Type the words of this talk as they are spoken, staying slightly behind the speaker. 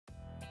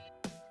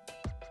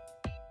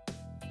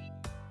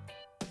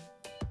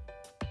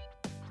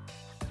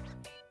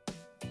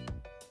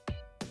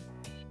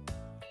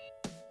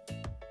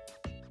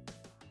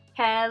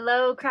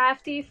Hello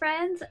crafty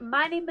friends,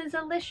 my name is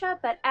Alicia,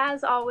 but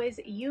as always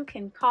you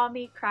can call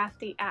me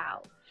Crafty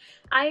Al.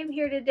 I am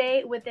here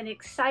today with an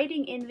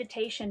exciting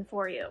invitation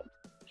for you.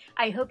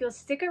 I hope you'll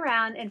stick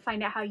around and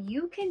find out how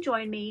you can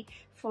join me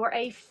for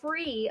a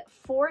free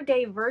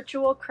 4-day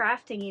virtual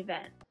crafting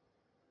event.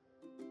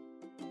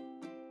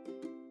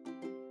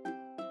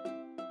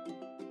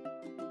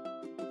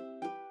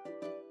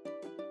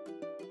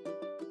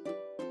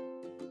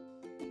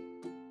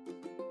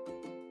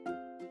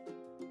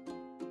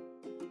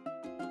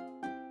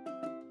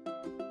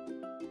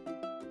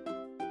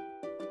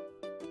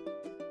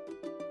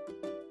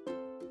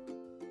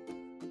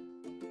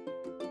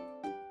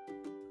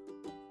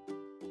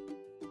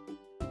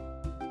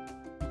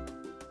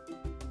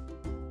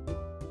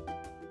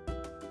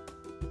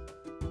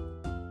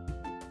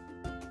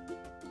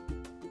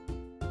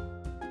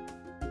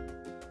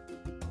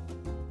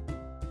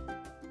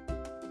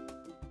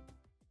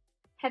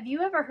 Have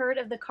you ever heard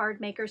of the Card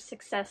Makers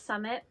Success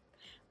Summit?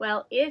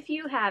 Well, if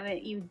you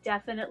haven't, you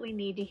definitely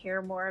need to hear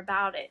more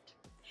about it.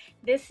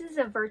 This is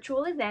a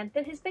virtual event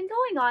that has been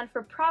going on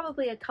for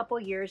probably a couple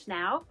years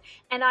now,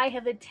 and I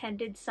have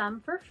attended some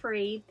for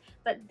free,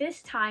 but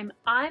this time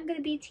I'm going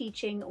to be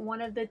teaching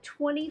one of the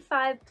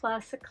 25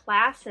 plus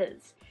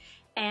classes.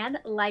 And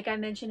like I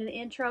mentioned in the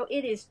intro,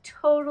 it is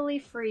totally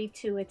free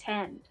to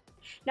attend.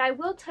 Now I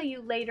will tell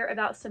you later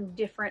about some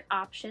different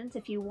options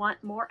if you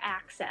want more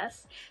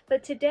access,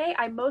 but today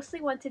I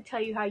mostly want to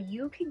tell you how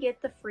you can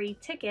get the free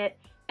ticket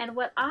and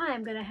what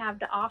I'm going to have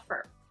to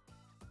offer.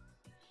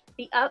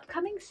 The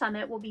upcoming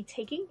summit will be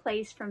taking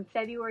place from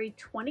February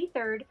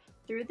 23rd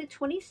through the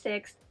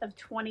 26th of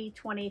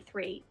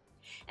 2023,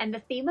 and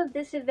the theme of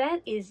this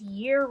event is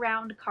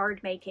year-round card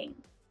making.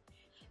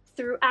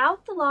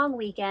 Throughout the long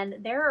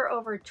weekend, there are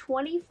over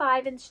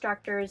 25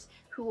 instructors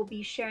who will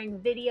be sharing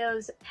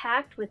videos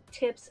packed with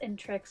tips and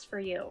tricks for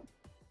you.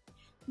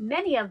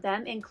 Many of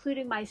them,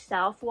 including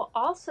myself, will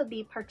also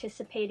be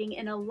participating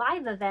in a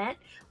live event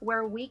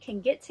where we can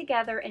get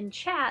together and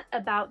chat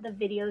about the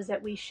videos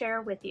that we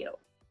share with you.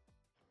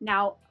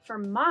 Now, for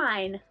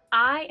mine,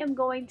 I am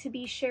going to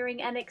be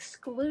sharing an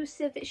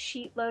exclusive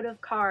sheet load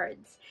of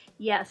cards.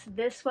 Yes,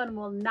 this one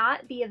will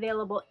not be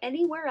available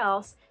anywhere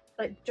else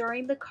but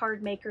during the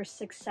Card Makers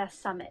Success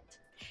Summit.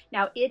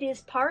 Now, it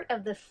is part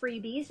of the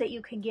freebies that you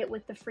can get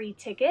with the free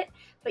ticket,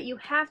 but you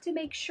have to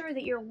make sure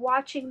that you're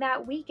watching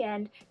that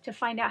weekend to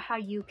find out how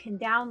you can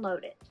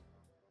download it.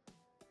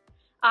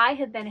 I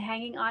have been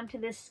hanging on to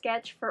this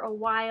sketch for a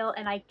while,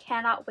 and I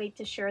cannot wait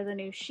to share the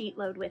new sheet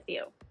load with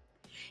you.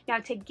 Now,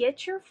 to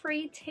get your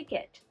free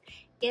ticket,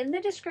 in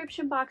the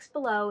description box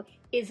below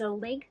is a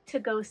link to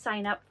go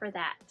sign up for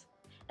that.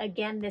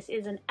 Again, this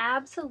is an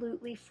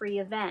absolutely free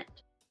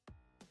event.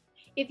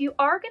 If you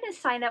are going to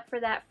sign up for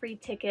that free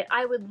ticket,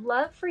 I would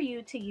love for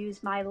you to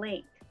use my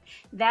link.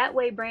 That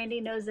way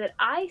Brandy knows that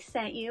I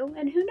sent you,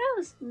 and who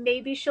knows,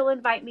 maybe she'll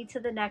invite me to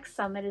the next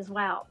summit as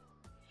well.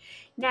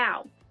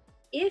 Now,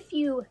 if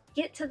you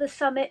get to the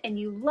summit and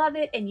you love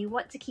it and you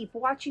want to keep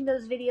watching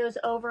those videos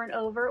over and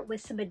over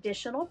with some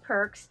additional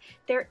perks,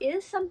 there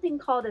is something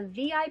called a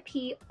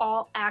VIP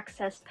All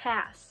Access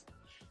Pass.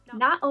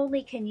 Not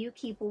only can you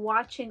keep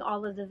watching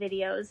all of the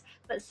videos,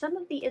 but some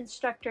of the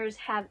instructors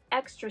have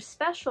extra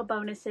special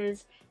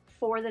bonuses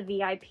for the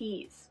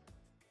VIPs.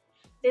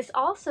 This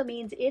also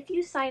means if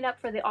you sign up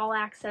for the All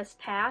Access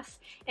Pass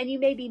and you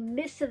maybe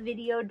miss a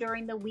video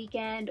during the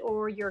weekend,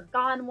 or you're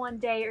gone one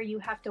day, or you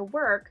have to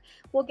work,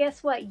 well,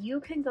 guess what? You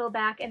can go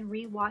back and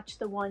rewatch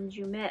the ones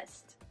you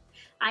missed.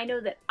 I know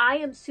that I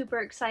am super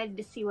excited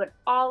to see what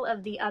all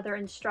of the other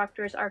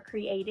instructors are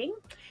creating.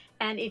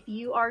 And if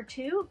you are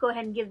too, go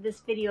ahead and give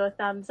this video a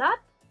thumbs up.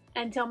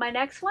 Until my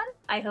next one,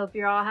 I hope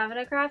you're all having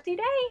a crafty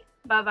day.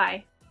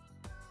 Bye-bye.